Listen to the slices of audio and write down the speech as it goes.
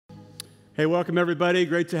Hey, welcome everybody.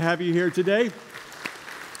 Great to have you here today.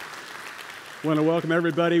 I want to welcome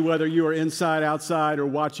everybody, whether you are inside, outside, or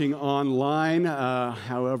watching online.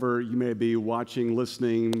 However you may be watching,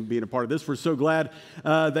 listening, being a part of this, we're so glad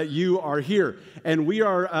that you are here. And we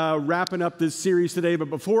are wrapping up this series today. But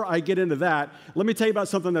before I get into that, let me tell you about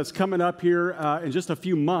something that's coming up here in just a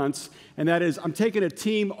few months. And that is, I'm taking a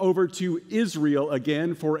team over to Israel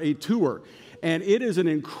again for a tour. And it is an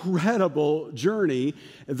incredible journey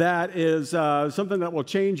that is something that will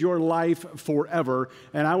change your life forever.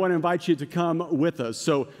 And I want to invite you to come with us.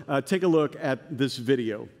 So take a look at this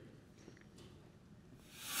video.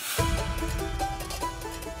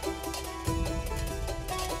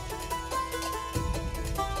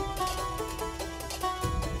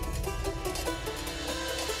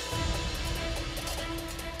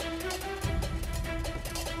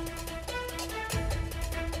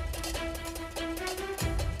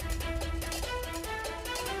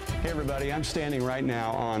 Hey everybody, I'm standing right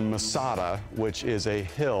now on Masada, which is a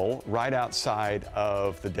hill right outside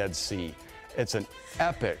of the Dead Sea. It's an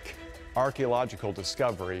epic archaeological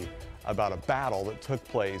discovery about a battle that took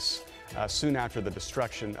place soon after the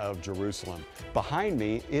destruction of Jerusalem. Behind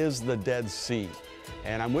me is the Dead Sea,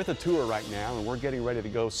 and I'm with a tour right now, and we're getting ready to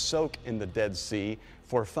go soak in the Dead Sea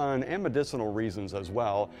for fun and medicinal reasons as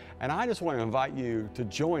well. And I just want to invite you to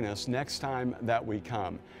join us next time that we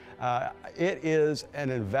come. It is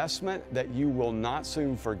an investment that you will not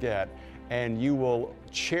soon forget and you will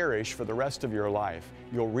cherish for the rest of your life.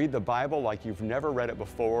 You'll read the Bible like you've never read it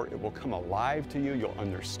before. It will come alive to you. You'll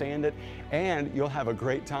understand it, and you'll have a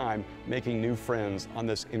great time making new friends on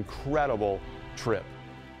this incredible trip.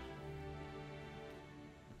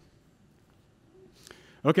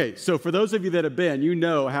 Okay, so for those of you that have been, you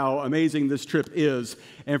know how amazing this trip is.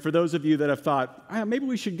 And for those of you that have thought, maybe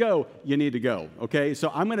we should go, you need to go, okay?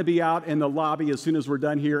 So I'm going to be out in the lobby as soon as we're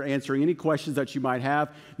done here answering any questions that you might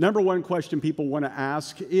have. Number one question people want to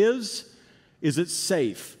ask is it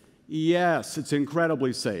safe? Yes, it's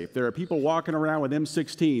incredibly safe. There are people walking around with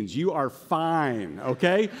M16s. You are fine,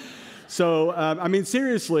 okay? So,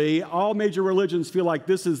 seriously, all major religions feel like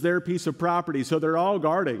this is their piece of property, so they're all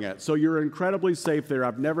guarding it. So you're incredibly safe there.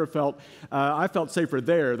 I've never felt, I felt safer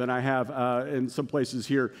there than I have in some places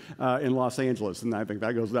here in Los Angeles, and I think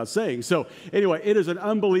that goes without saying. So anyway, it is an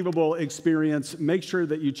unbelievable experience. Make sure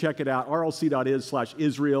that you check it out,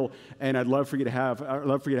 rlc.is/Israel, and I'd love for you to have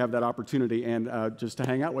that opportunity and just to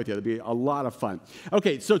hang out with you. It'd be a lot of fun.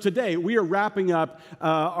 Okay, so today we are wrapping up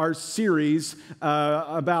our series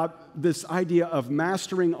about this idea of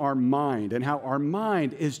mastering our mind and how our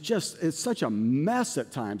mind is it's such a mess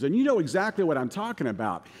at times. And you know exactly what I'm talking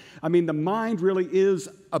about. I mean, the mind really is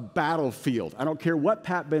a battlefield. I don't care what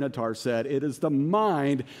Pat Benatar said. It is the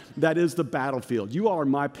mind that is the battlefield. You all are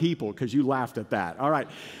my people because you laughed at that. All right.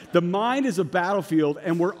 The mind is a battlefield,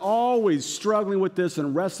 and we're always struggling with this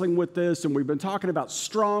and wrestling with this. And we've been talking about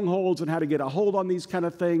strongholds and how to get a hold on these kind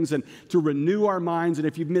of things and to renew our minds. And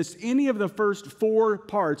if you've missed any of the first 4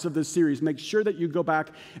 parts of this series, make sure that you go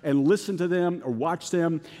back and listen to them or watch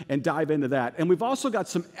them and dive into that. And we've also got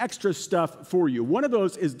some extra stuff for you. One of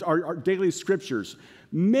those is our daily scriptures.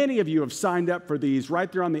 Many of you have signed up for these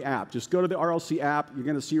right there on the app. Just go to the RLC app. You're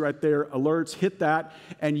going to see right there alerts. Hit that,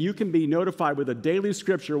 and you can be notified with a daily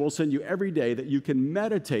scripture we'll send you every day that you can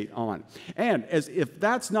meditate on. And as if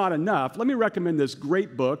that's not enough, let me recommend this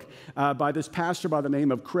great book by this pastor by the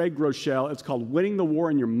name of Craig Groeschel. It's called Winning the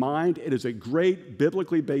War in Your Mind. It is a great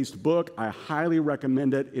biblically based book. I highly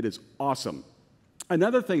recommend it. It is awesome.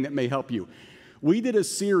 Another thing that may help you. We did a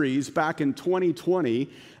series back in 2020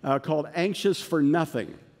 called Anxious for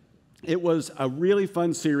Nothing. It was a really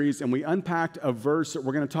fun series, and we unpacked a verse that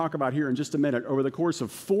we're going to talk about here in just a minute over the course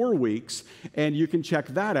of 4 weeks, and you can check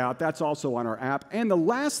that out. That's also on our app. And the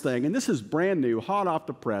last thing, and this is brand new, hot off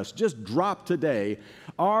the press, just dropped today,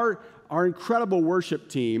 our incredible worship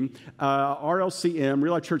team, RLCM,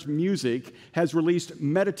 Real Life Church Music, has released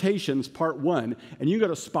Meditations Part 1. And you can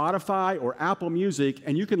go to Spotify or Apple Music,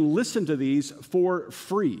 and you can listen to these for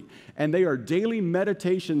free. And they are daily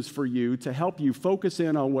meditations for you to help you focus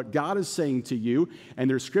in on what God is saying to you. And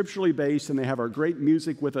they're scripturally based, and they have our great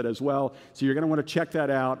music with it as well. So you're going to want to check that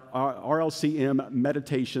out, RLCM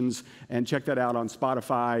Meditations, and check that out on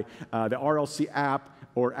Spotify, the RLC app,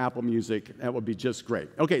 or Apple Music. That would be just great.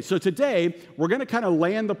 Okay, so today we're going to kind of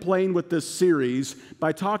land the plane with this series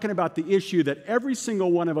by talking about the issue that every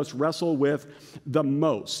single one of us wrestle with the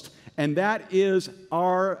most, and that is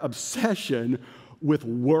our obsession with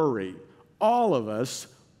worry. All of us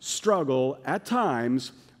struggle at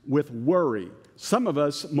times with worry, some of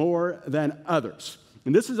us more than others.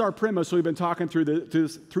 And this is our premise we've been talking through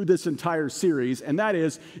this entire series, and that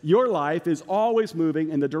is your life is always moving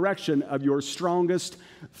in the direction of your strongest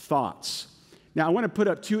thoughts. Now, I want to put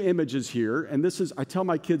up two images here, and I tell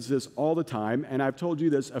my kids this all the time, and I've told you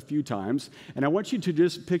this a few times, and I want you to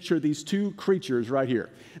just picture these two creatures right here.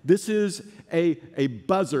 This is a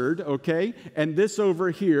buzzard, okay, and this over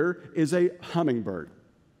here is a hummingbird.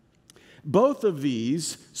 Both of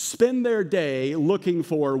these spend their day looking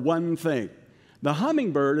for one thing. The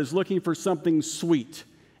hummingbird is looking for something sweet,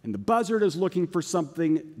 and the buzzard is looking for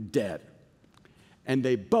something dead. And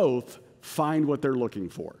they both find what they're looking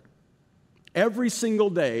for. Every single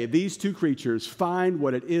day, these two creatures find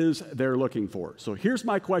what it is they're looking for. So here's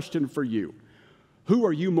my question for you. Who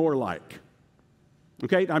are you more like?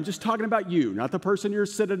 Okay, I'm just talking about you, not the person you're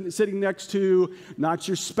sitting next to, not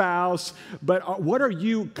your spouse, but what are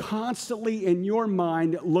you constantly in your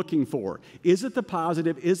mind looking for? Is it the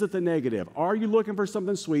positive? Is it the negative? Are you looking for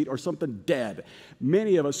something sweet or something dead?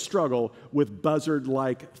 Many of us struggle with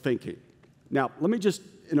buzzard-like thinking. Now, let me just,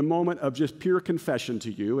 in a moment of just pure confession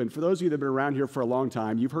to you, and for those of you that have been around here for a long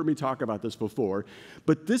time, you've heard me talk about this before,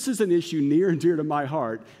 but this is an issue near and dear to my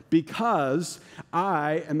heart because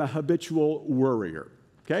I am a habitual worrier.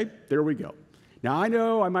 Okay, there we go. Now, I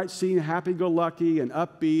know I might seem happy-go-lucky and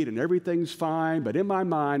upbeat and everything's fine, but in my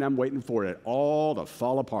mind, I'm waiting for it all to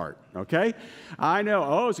fall apart, okay? I know,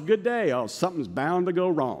 oh, it's a good day. Oh, something's bound to go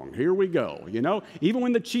wrong. Here we go, you know? Even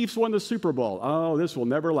when the Chiefs won the Super Bowl, oh, this will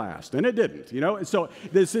never last. And it didn't, you know? And so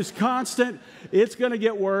there's this constant, it's going to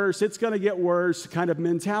get worse kind of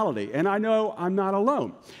mentality. And I know I'm not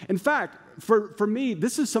alone. In fact, for me,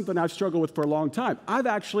 this is something I've struggled with for a long time. I've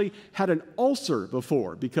actually had an ulcer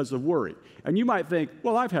before because of worry. And you might think,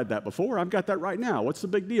 well, I've had that before. I've got that right now. What's the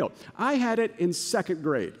big deal? I had it in second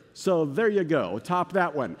grade. So there you go. Top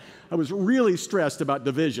that one. I was really stressed about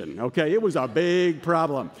division, okay? It was a big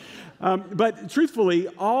problem. But truthfully,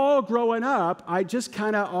 all growing up, I just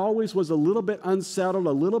kind of always was a little bit unsettled,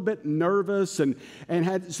 a little bit nervous, and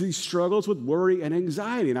had these struggles with worry and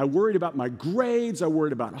anxiety. And I worried about my grades. I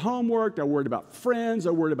worried about homework. I worried about friends. I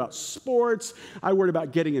worried about sports. I worried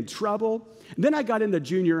about getting in trouble. And then I got into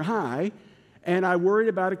junior high, and I worried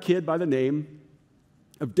about a kid by the name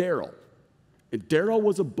of Daryl. And Daryl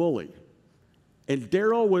was a bully. And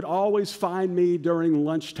Daryl would always find me during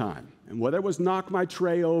lunchtime. And whether it was knock my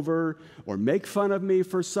tray over or make fun of me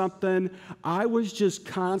for something, I was just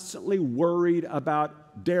constantly worried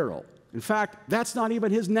about Daryl. In fact, that's not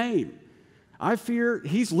even his name. I fear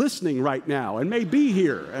he's listening right now and may be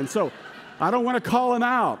here. And so I don't want to call him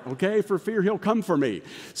out, okay, for fear he'll come for me.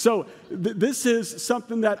 So this is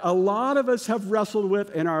something that a lot of us have wrestled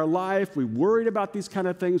with in our life. We worried about these kind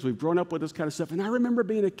of things. We've grown up with this kind of stuff. And I remember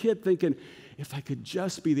being a kid thinking, if I could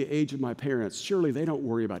just be the age of my parents, surely they don't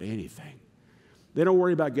worry about anything. They don't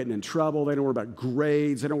worry about getting in trouble. They don't worry about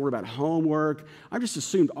grades. They don't worry about homework. I just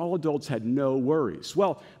assumed all adults had no worries.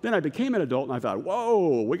 Well, then I became an adult, and I thought,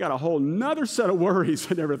 whoa, we got a whole nother set of worries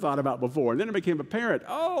I never thought about before. And then I became a parent.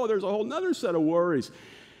 Oh, there's a whole nother set of worries.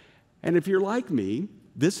 And if you're like me,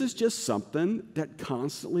 this is just something that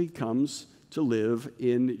constantly comes to live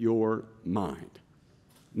in your mind.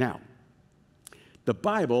 Now, the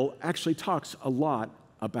Bible actually talks a lot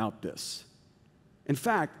about this. In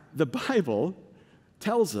fact, the Bible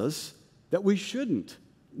tells us that we shouldn't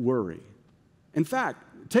worry. In fact,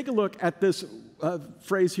 take a look at this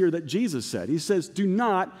phrase here that Jesus said. He says, do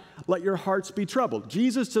not let your hearts be troubled.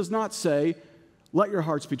 Jesus does not say, let your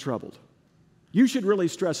hearts be troubled. You should really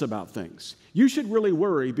stress about things. You should really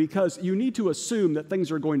worry because you need to assume that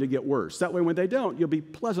things are going to get worse. That way, when they don't, you'll be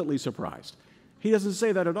pleasantly surprised. He doesn't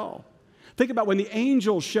say that at all. Think about when the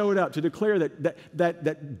angel showed up to declare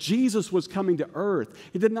that Jesus was coming to earth.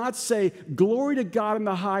 He did not say, glory to God in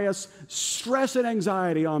the highest, stress and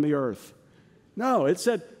anxiety on the earth. No, it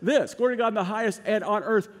said this, glory to God in the highest, and on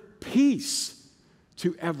earth, peace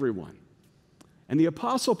to everyone. And the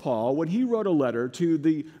Apostle Paul, when he wrote a letter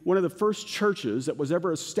to one of the first churches that was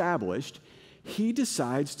ever established, he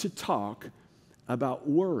decides to talk about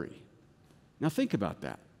worry. Now think about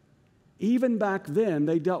that. Even back then,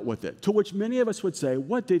 they dealt with it, to which many of us would say,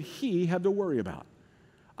 what did he have to worry about?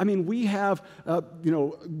 I mean, we have,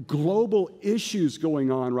 global issues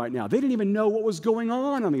going on right now. They didn't even know what was going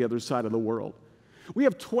on the other side of the world. We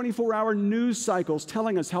have 24-hour news cycles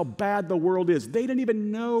telling us how bad the world is. They didn't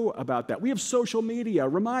even know about that. We have social media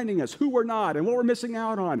reminding us who we're not and what we're missing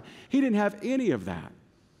out on. He didn't have any of that.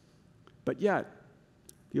 But yet,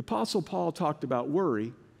 the Apostle Paul talked about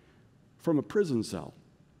worry from a prison cell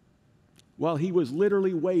while he was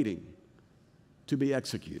literally waiting to be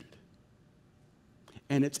executed.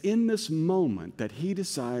 And it's in this moment that he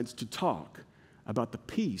decides to talk about the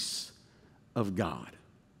peace of God.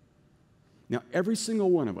 Now, every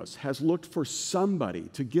single one of us has looked for somebody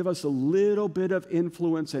to give us a little bit of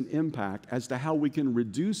influence and impact as to how we can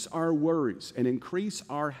reduce our worries and increase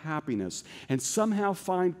our happiness and somehow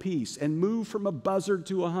find peace and move from a buzzard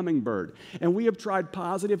to a hummingbird. And we have tried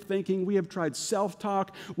positive thinking. We have tried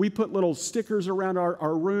self-talk. We put little stickers around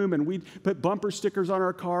our room, and we put bumper stickers on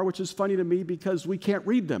our car, which is funny to me because we can't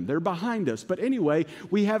read them. They're behind us. But anyway,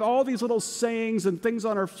 we have all these little sayings and things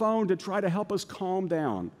on our phone to try to help us calm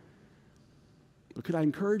down. But could I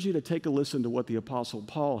encourage you to take a listen to what the Apostle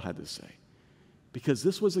Paul had to say? Because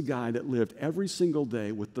this was a guy that lived every single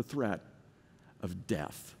day with the threat of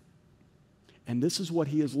death. And this is what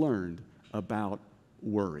he has learned about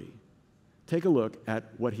worry. Take a look at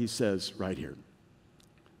what he says right here.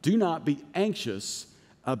 Do not be anxious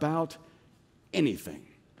about anything.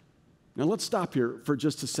 Now let's stop here for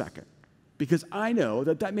just a second, because I know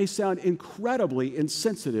that may sound incredibly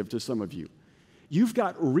insensitive to some of you. You've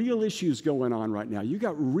got real issues going on right now. You've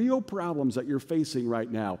got real problems that you're facing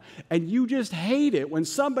right now. And you just hate it when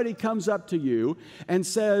somebody comes up to you and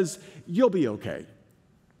says, you'll be okay.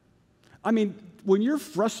 I mean, when you're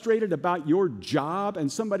frustrated about your job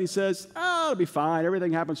and somebody says, oh, it'll be fine,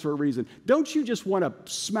 everything happens for a reason, don't you just want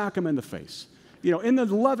to smack them in the face? You know, in the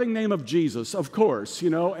loving name of Jesus, of course, you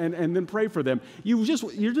know, and then pray for them. You're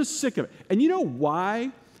just sick of it. And you know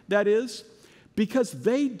why that is? Because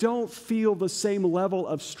they don't feel the same level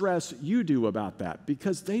of stress you do about that,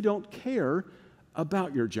 because they don't care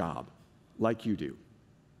about your job like you do.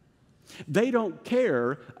 They don't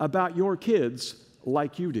care about your kids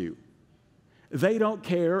like you do. They don't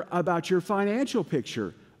care about your financial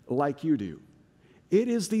picture like you do. It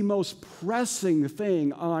is the most pressing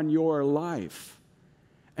thing on your life.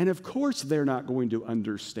 And of course, they're not going to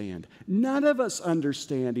understand. None of us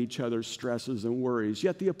understand each other's stresses and worries.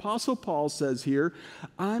 Yet the Apostle Paul says here,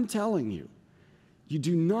 I'm telling you, you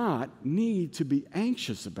do not need to be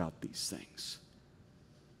anxious about these things.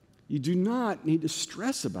 You do not need to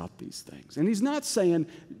stress about these things. And he's not saying,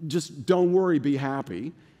 just don't worry, be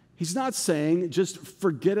happy. He's not saying, just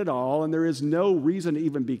forget it all and there is no reason to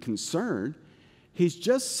even be concerned. He's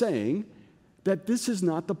just saying that this is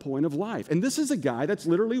not the point of life. And this is a guy that's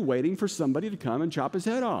literally waiting for somebody to come and chop his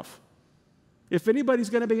head off. If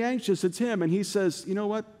anybody's going to be anxious, it's him. And he says, you know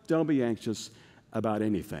what? Don't be anxious about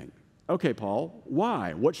anything. Okay, Paul,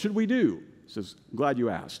 why? What should we do? He says, I'm glad you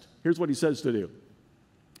asked. Here's what he says to do.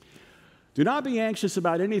 Do not be anxious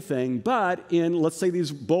about anything, but in, let's say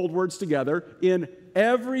these bold words together, in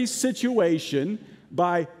every situation,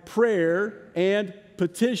 by prayer and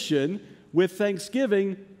petition, with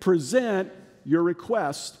thanksgiving, present your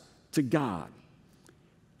request to God.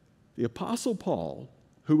 The Apostle Paul,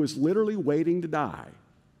 who is literally waiting to die,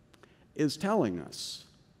 is telling us,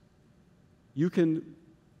 you can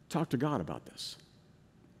talk to God about this.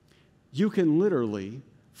 You can literally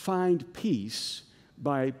find peace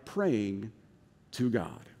by praying to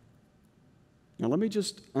God. Now, let me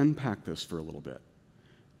just unpack this for a little bit.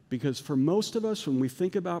 Because for most of us, when we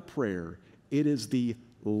think about prayer, it is the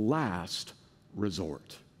last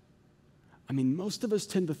resort. I mean, most of us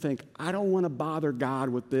tend to think, I don't want to bother God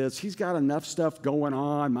with this. He's got enough stuff going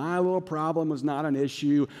on. My little problem is not an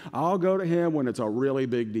issue. I'll go to him when it's a really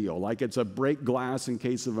big deal, like it's a break glass in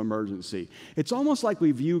case of emergency. It's almost like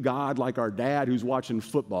we view God like our dad who's watching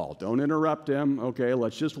football. Don't interrupt him. Okay,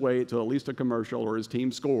 let's just wait till at least a commercial or his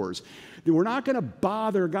team scores. We're not going to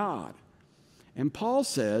bother God. And Paul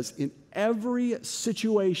says, in every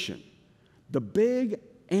situation, the big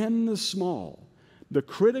and the small, the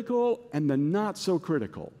critical and the not so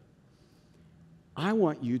critical, I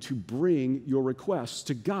want you to bring your requests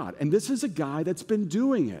to God. And this is a guy that's been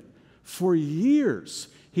doing it for years.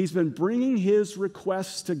 He's been bringing his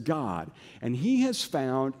requests to God, and he has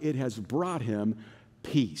found it has brought him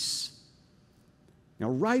peace.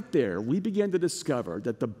 Now, right there, we begin to discover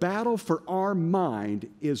that the battle for our mind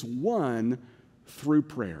is won through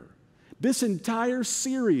prayer. This entire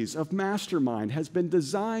series of Mastermind has been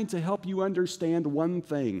designed to help you understand one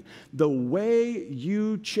thing. The way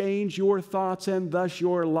you change your thoughts and thus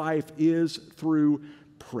your life is through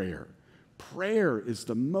prayer. Prayer is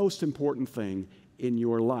the most important thing in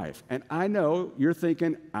your life. And I know you're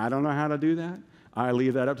thinking, I don't know how to do that. I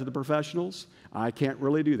leave that up to the professionals. I can't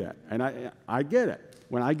really do that. And I get it.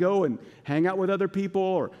 When I go and hang out with other people,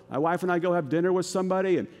 or my wife and I go have dinner with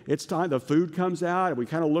somebody, and it's time, the food comes out, and we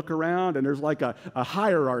kind of look around, and there's like a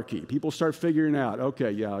hierarchy. People start figuring out,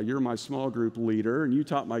 okay, yeah, you're my small group leader, and you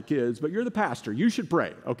taught my kids, but you're the pastor. You should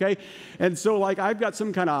pray, okay? And so, like, I've got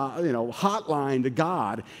some kind of, hotline to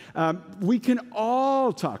God. We can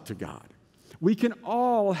all talk to God. We can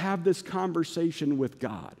all have this conversation with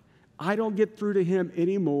God. I don't get through to him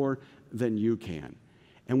any more than you can.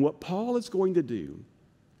 And what Paul is going to do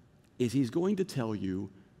is he's going to tell you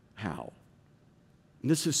how. And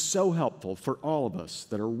this is so helpful for all of us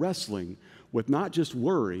that are wrestling with not just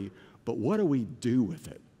worry, but what do we do with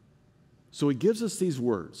it? So he gives us these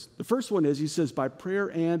words. The first one is, he says, by prayer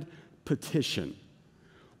and petition,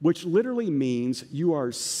 which literally means you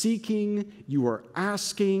are seeking, you are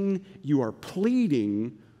asking, you are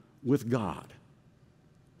pleading with God.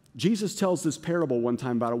 Jesus tells this parable one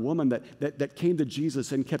time about a woman that came to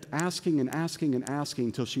Jesus and kept asking and asking and asking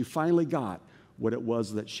until she finally got what it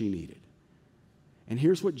was that she needed. And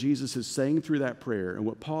here's what Jesus is saying through that prayer and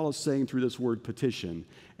what Paul is saying through this word petition,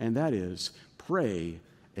 and that is pray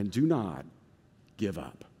and do not give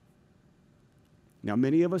up. Now,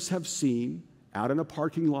 many of us have seen out in a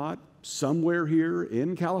parking lot somewhere here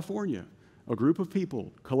in California a group of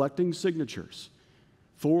people collecting signatures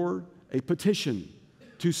for a petition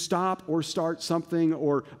to stop or start something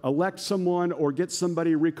or elect someone or get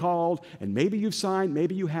somebody recalled. And maybe you've signed,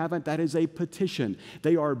 maybe you haven't. That is a petition.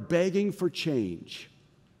 They are begging for change.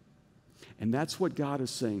 And that's what God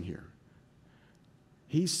is saying here.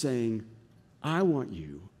 He's saying, I want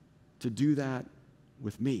you to do that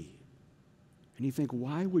with me. And you think,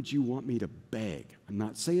 why would you want me to beg? I'm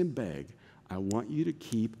not saying beg. I want you to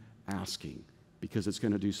keep asking because it's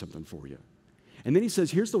going to do something for you. And then he says,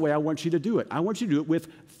 here's the way I want you to do it. I want you to do it with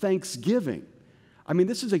thanksgiving. I mean,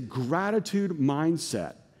 this is a gratitude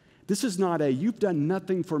mindset. This is not a, you've done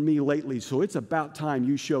nothing for me lately, so it's about time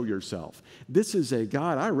you show yourself. This is a,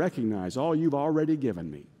 God, I recognize all you've already given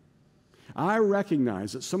me. I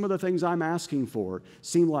recognize that some of the things I'm asking for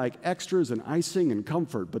seem like extras and icing and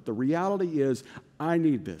comfort, but the reality is I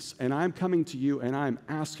need this, and I'm coming to you and I'm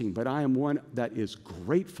asking, but I am one that is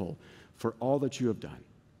grateful for all that you have done.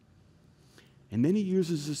 And then he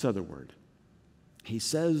uses this other word. He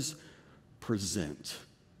says, present.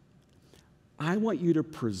 I want you to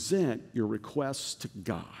present your requests to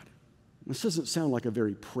God. This doesn't sound like a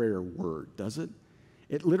very prayer word, does it?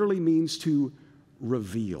 It literally means to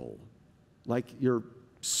reveal, like you're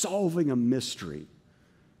solving a mystery.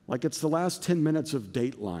 Like it's the last 10 minutes of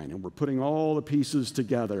Dateline, and we're putting all the pieces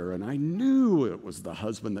together, and I knew it was the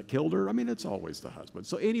husband that killed her. I mean, it's always the husband.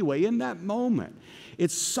 So anyway, in that moment,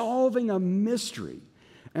 it's solving a mystery.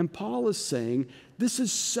 And Paul is saying, this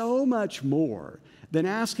is so much more than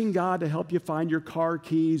asking God to help you find your car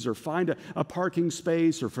keys or find a parking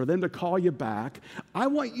space or for them to call you back. I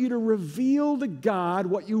want you to reveal to God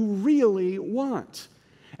what you really want.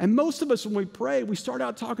 And most of us, when we pray, we start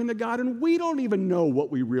out talking to God, and we don't even know what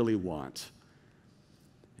we really want.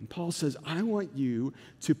 And Paul says, I want you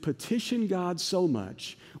to petition God so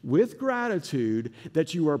much with gratitude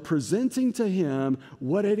that you are presenting to him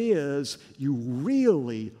what it is you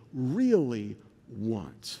really, really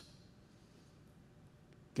want.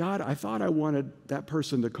 God, I thought I wanted that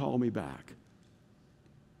person to call me back.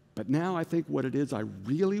 But now I think what it is I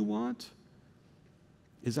really want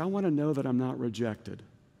is I want to know that I'm not rejected.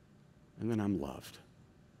 And then I'm loved.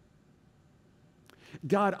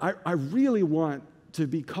 God, I really want to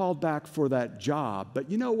be called back for that job, but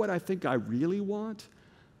you know what I think I really want?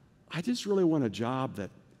 I just really want a job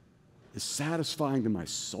that is satisfying to my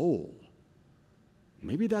soul.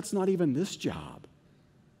 Maybe that's not even this job,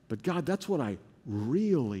 but God, that's what I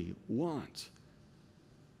really want.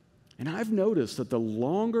 And I've noticed that the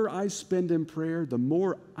longer I spend in prayer, the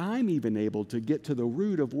more I'm even able to get to the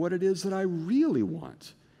root of what it is that I really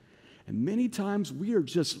want. And many times we are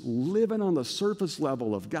just living on the surface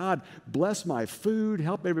level of God, bless my food,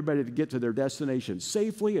 help everybody to get to their destination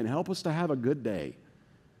safely, and help us to have a good day.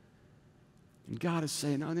 And God is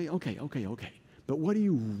saying, okay. But what do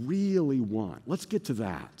you really want? Let's get to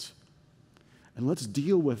that. And let's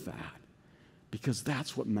deal with that, because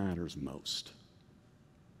that's what matters most.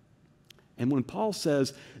 And when Paul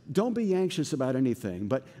says, don't be anxious about anything,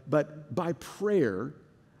 but by prayer,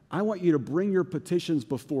 I want you to bring your petitions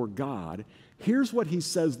before God. Here's what he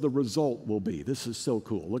says the result will be. This is so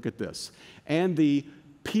cool. Look at this. And the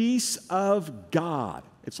peace of God.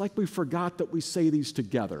 It's like we forgot that we say these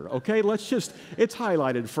together. Okay, it's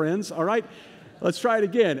highlighted, friends. All right, let's try it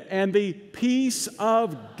again. And the peace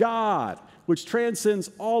of God, which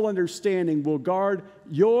transcends all understanding, will guard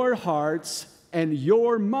your hearts and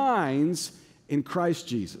your minds in Christ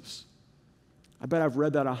Jesus. I bet I've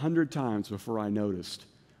read that 100 times before I noticed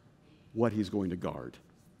what he's going to guard.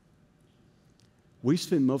 We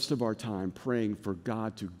spend most of our time praying for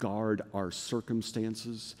God to guard our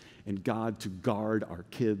circumstances and God to guard our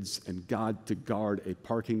kids and God to guard a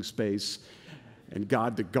parking space and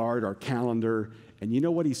God to guard our calendar. And you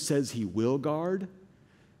know what he says he will guard?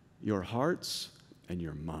 Your hearts and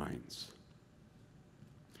your minds,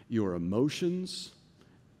 your emotions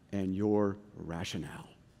and your rationale.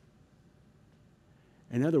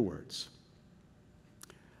 In other words,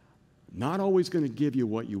 not always going to give you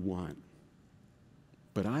what you want,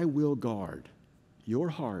 but I will guard your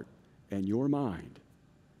heart and your mind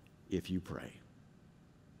if you pray.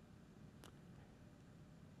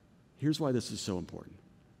 Here's why this is so important.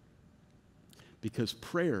 Because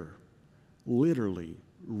prayer literally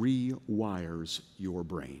rewires your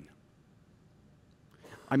brain.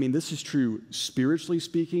 I mean, this is true spiritually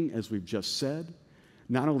speaking, as we've just said.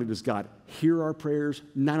 Not only does God hear our prayers,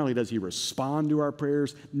 not only does he respond to our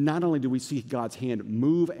prayers, not only do we see God's hand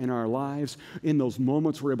move in our lives, in those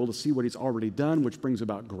moments we're able to see what he's already done, which brings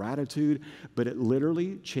about gratitude, but it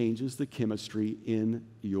literally changes the chemistry in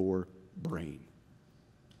your brain.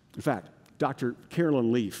 In fact, Dr.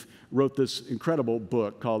 Carolyn Leaf wrote this incredible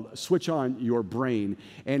book called Switch On Your Brain,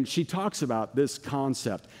 and she talks about this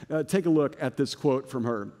concept. Take a look at this quote from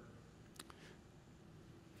her.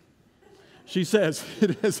 She says,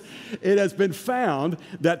 it has been found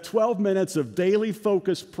that 12 minutes of daily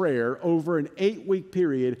focused prayer over an 8-week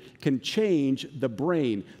period can change the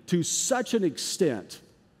brain to such an extent.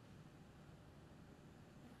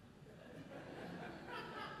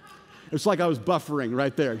 It's like I was buffering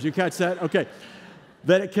right there. Did you catch that? Okay.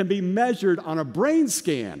 That it can be measured on a brain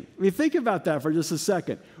scan. I mean, think about that for just a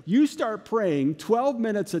second. You start praying 12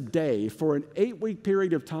 minutes a day for an 8-week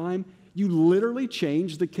period of time, you literally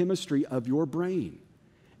change the chemistry of your brain.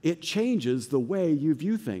 It changes the way you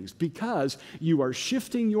view things because you are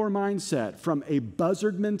shifting your mindset from a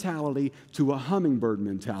buzzard mentality to a hummingbird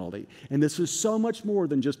mentality. And this is so much more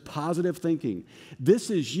than just positive thinking. This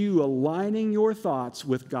is you aligning your thoughts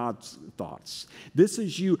with God's thoughts. This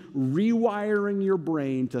is you rewiring your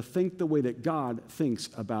brain to think the way that God thinks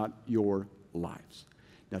about your lives.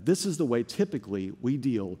 Now, this is the way typically we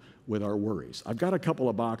deal with our worries. I've got a couple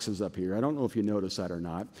of boxes up here. I don't know if you noticed that or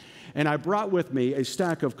not. And I brought with me a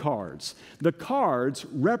stack of cards. The cards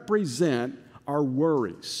represent our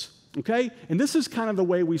worries, okay? And this is kind of the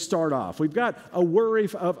way we start off. We've got a worry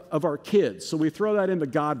of our kids, so we throw that in the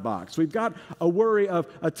God box. We've got a worry of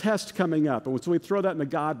a test coming up, and so we throw that in the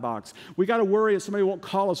God box. We got a worry that somebody won't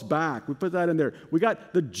call us back. We put that in there. We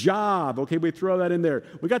got the job, okay? We throw that in there.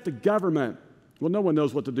 We got the government. Well, no one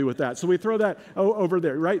knows what to do with that. So we throw that over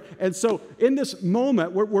there, right? And so in this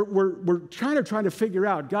moment, we're trying to figure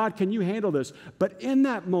out, God, can you handle this? But in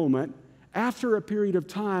that moment, after a period of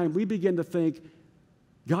time, we begin to think,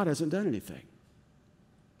 God hasn't done anything.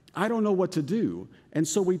 I don't know what to do. And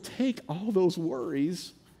so we take all those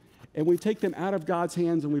worries and we take them out of God's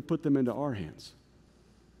hands and we put them into our hands.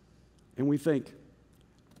 And we think,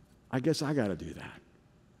 I guess I got to do that.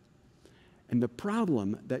 And the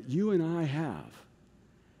problem that you and I have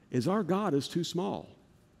is our God is too small.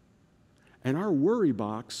 And our worry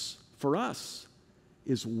box for us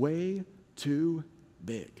is way too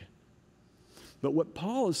big. But what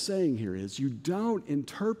Paul is saying here is you don't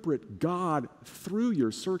interpret God through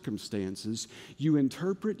your circumstances. You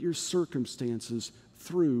interpret your circumstances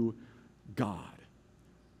through God.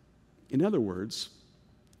 In other words,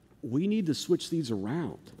 we need to switch these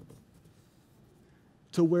around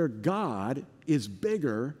to where God is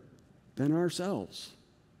bigger than ourselves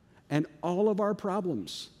and all of our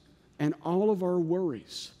problems and all of our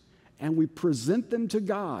worries. And we present them to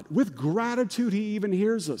God. With gratitude, he even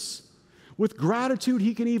hears us. With gratitude,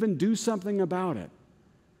 he can even do something about it.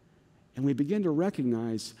 And we begin to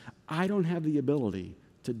recognize, I don't have the ability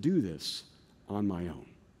to do this on my own.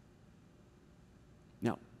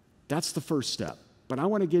 Now, that's the first step. But I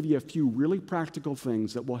want to give you a few really practical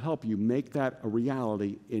things that will help you make that a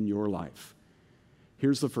reality in your life.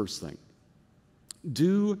 Here's the first thing.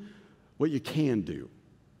 Do what you can do.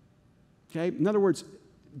 Okay? In other words,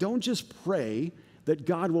 don't just pray that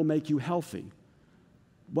God will make you healthy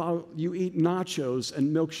while you eat nachos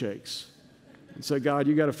and milkshakes. And say, God,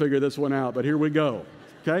 you got to figure this one out, but here we go.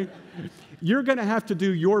 Okay? You're going to have to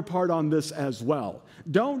do your part on this as well.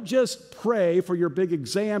 Don't just pray for your big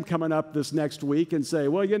exam coming up this next week and say,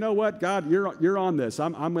 well, you know what, God, you're on this.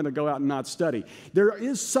 I'm going to go out and not study. There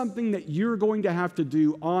is something that you're going to have to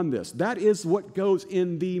do on this. That is what goes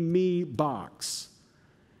in the me box.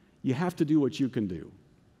 You have to do what you can do.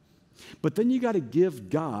 But then you got to give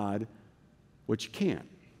God what you can't.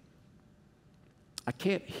 I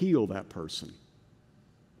can't heal that person.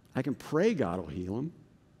 I can pray God will heal him,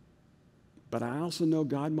 but I also know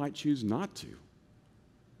God might choose not to.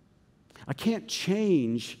 I can't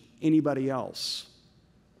change anybody else.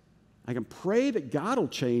 I can pray that God will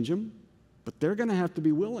change them, but they're going to have to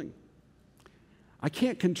be willing. I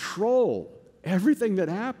can't control everything that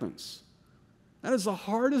happens. That is the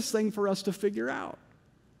hardest thing for us to figure out.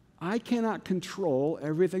 I cannot control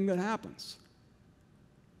everything that happens.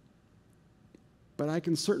 But I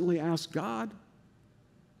can certainly ask God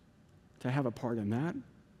to have a part in that,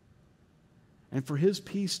 and for His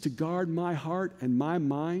peace to guard my heart and my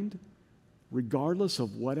mind, regardless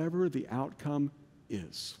of whatever the outcome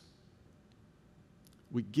is.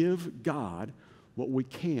 We give God what we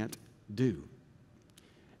can't do.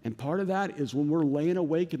 And part of that is when we're laying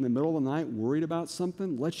awake in the middle of the night worried about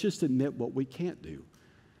something, let's just admit what we can't do.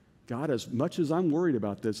 God, as much as I'm worried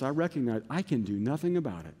about this, I recognize I can do nothing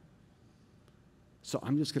about it. So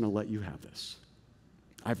I'm just going to let you have this.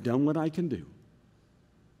 I've done what I can do.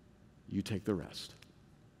 You take the rest.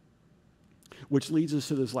 Which leads us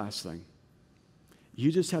to this last thing.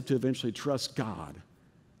 You just have to eventually trust God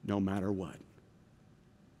no matter what.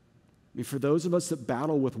 I mean, for those of us that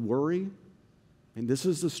battle with worry, and this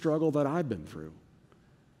is the struggle that I've been through,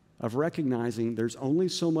 of recognizing there's only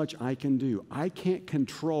so much I can do. I can't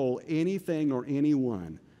control anything or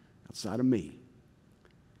anyone outside of me.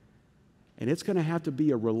 And it's going to have to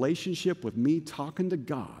be a relationship with me talking to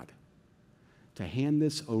God to hand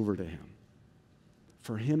this over to Him,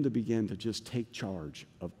 for Him to begin to just take charge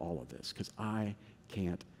of all of this, because I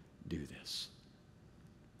can't do this.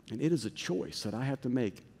 And it is a choice that I have to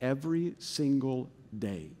make every single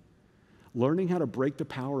day. Learning how to break the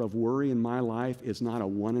power of worry in my life is not a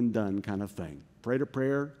one and done kind of thing. Prayed a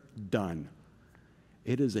prayer, done.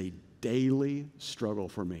 It is a daily struggle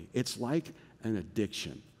for me. It's like an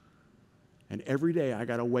addiction. And every day I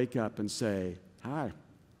got to wake up and say, hi,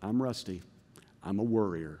 I'm Rusty. I'm a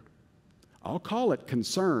worrier. I'll call it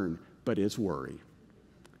concern, but it's worry.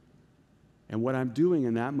 And what I'm doing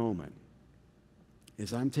in that moment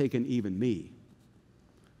is I'm taking even me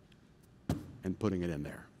and putting it in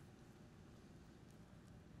there.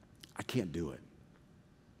 I can't do it.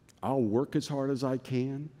 I'll work as hard as I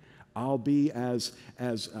can. I'll be as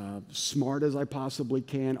smart as I possibly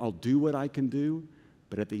can. I'll do what I can do.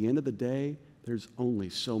 But at the end of the day, there's only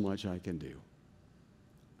so much I can do.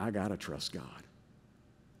 I got to trust God.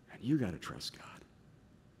 And you got to trust God.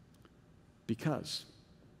 Because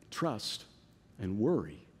trust and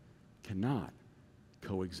worry cannot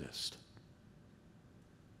coexist.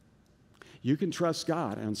 You can trust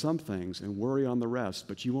God on some things and worry on the rest,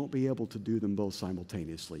 but you won't be able to do them both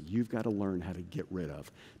simultaneously. You've got to learn how to get rid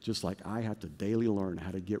of, just like I have to daily learn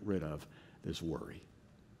how to get rid of this worry.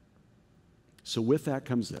 So with that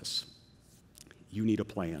comes this. You need a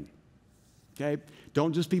plan. Okay?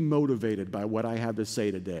 Don't just be motivated by what I have to say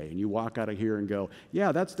today and you walk out of here and go,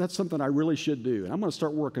 yeah, that's something I really should do, and I'm going to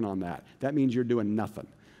start working on that. That means you're doing nothing.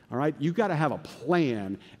 All right? You've got to have a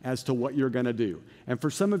plan as to what you're going to do. And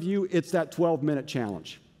for some of you, it's that 12-minute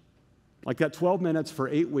challenge. Like that 12 minutes for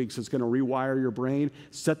 8 weeks is going to rewire your brain.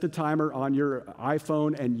 Set the timer on your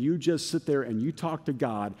iPhone and you just sit there and you talk to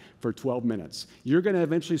God for 12 minutes. You're going to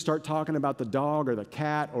eventually start talking about the dog or the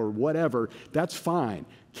cat or whatever. That's fine.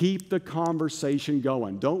 Keep the conversation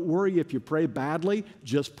going. Don't worry if you pray badly.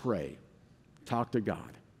 Just pray. Talk to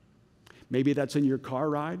God. Maybe that's in your car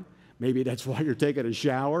ride. Maybe that's while you're taking a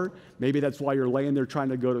shower. Maybe that's while you're laying there trying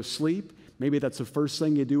to go to sleep. Maybe that's the first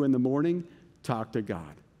thing you do in the morning. Talk to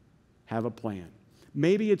God. Have a plan.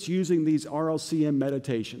 Maybe it's using these RLCM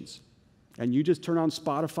meditations, and you just turn on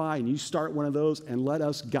Spotify and you start one of those and let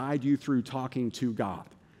us guide you through talking to God,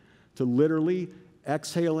 to literally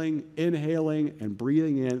exhaling, inhaling, and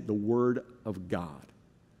breathing in the Word of God.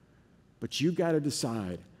 But you've got to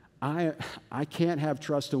decide, I can't have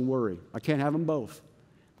trust and worry. I can't have them both.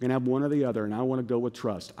 I'm going to have one or the other, and I want to go with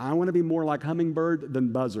trust. I want to be more like hummingbird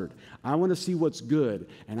than buzzard. I want to see what's good,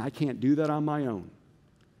 and I can't do that on my own.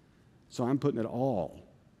 So I'm putting it all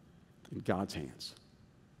in God's hands.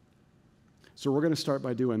 So we're going to start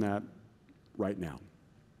by doing that right now.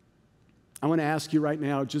 I want to ask you right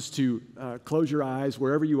now just to close your eyes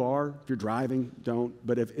wherever you are. If you're driving, don't.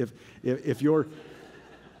 But if you're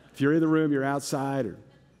in the room, you're outside, or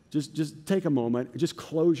just take a moment, just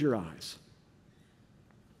close your eyes.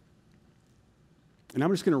 And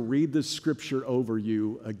I'm just going to read this scripture over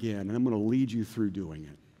you again, and I'm going to lead you through doing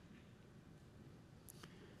it.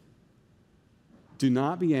 Do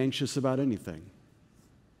not be anxious about anything,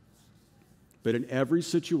 but in every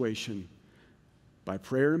situation, by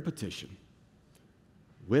prayer and petition,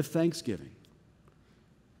 with thanksgiving,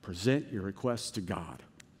 present your requests to God.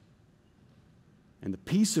 And the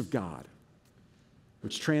peace of God,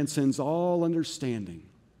 which transcends all understanding,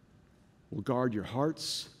 will guard your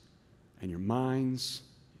hearts and your minds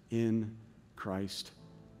in Christ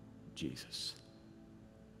Jesus.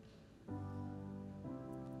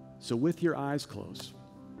 So with your eyes closed,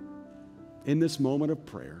 in this moment of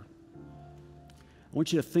prayer, I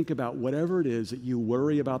want you to think about whatever it is that you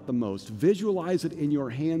worry about the most. Visualize it in your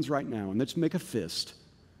hands right now, and let's make a fist.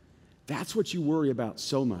 That's what you worry about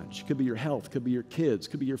so much. Could be your health, could be your kids,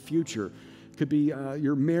 could be your future, could be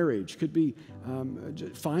your marriage, could be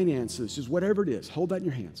finances, just whatever it is. Hold that in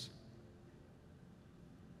your hands.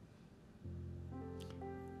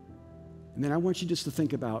 And then I want you just to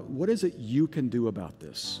think about, what is it you can do about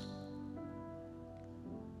this?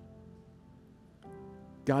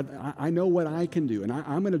 God, I know what I can do, and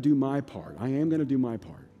I'm going to do my part. I am going to do my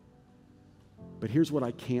part. But here's what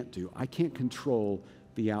I can't do. I can't control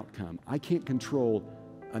the outcome. I can't control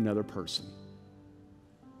another person.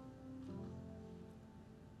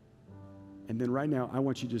 And then right now, I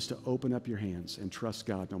want you just to open up your hands and trust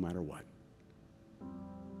God no matter what.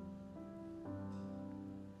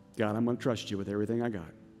 God, I'm going to trust you with everything I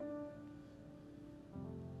got.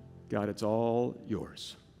 God, it's all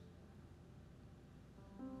yours.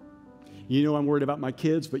 You know I'm worried about my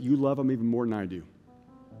kids, but you love them even more than I do.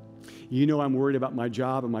 You know I'm worried about my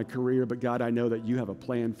job and my career, but God, I know that you have a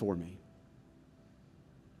plan for me.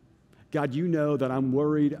 God, you know that I'm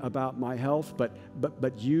worried about my health, but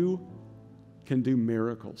you can do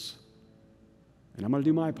miracles. And I'm going to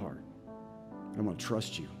do my part. I'm going to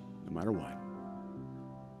trust you no matter what.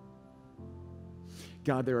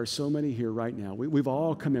 God, there are so many here right now. We've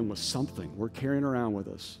all come in with something we're carrying around with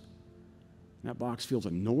us. And that box feels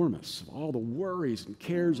enormous of all the worries and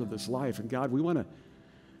cares of this life. And God, we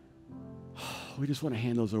just want to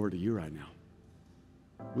hand those over to you right now.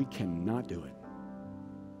 We cannot do it.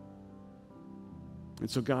 And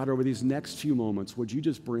so, God, over these next few moments, would you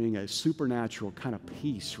just bring a supernatural kind of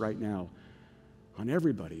peace right now on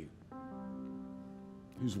everybody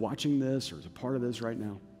who's watching this or is a part of this right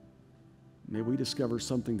now? May we discover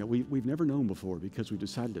something that we've never known before because we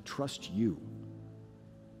decided to trust you.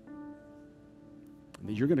 And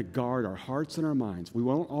that you're going to guard our hearts and our minds. We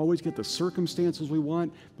won't always get the circumstances we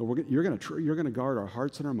want, but you're going to guard our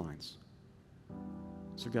hearts and our minds.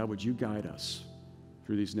 So God, would you guide us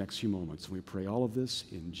through these next few moments? And we pray all of this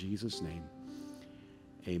in Jesus' name.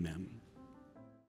 Amen.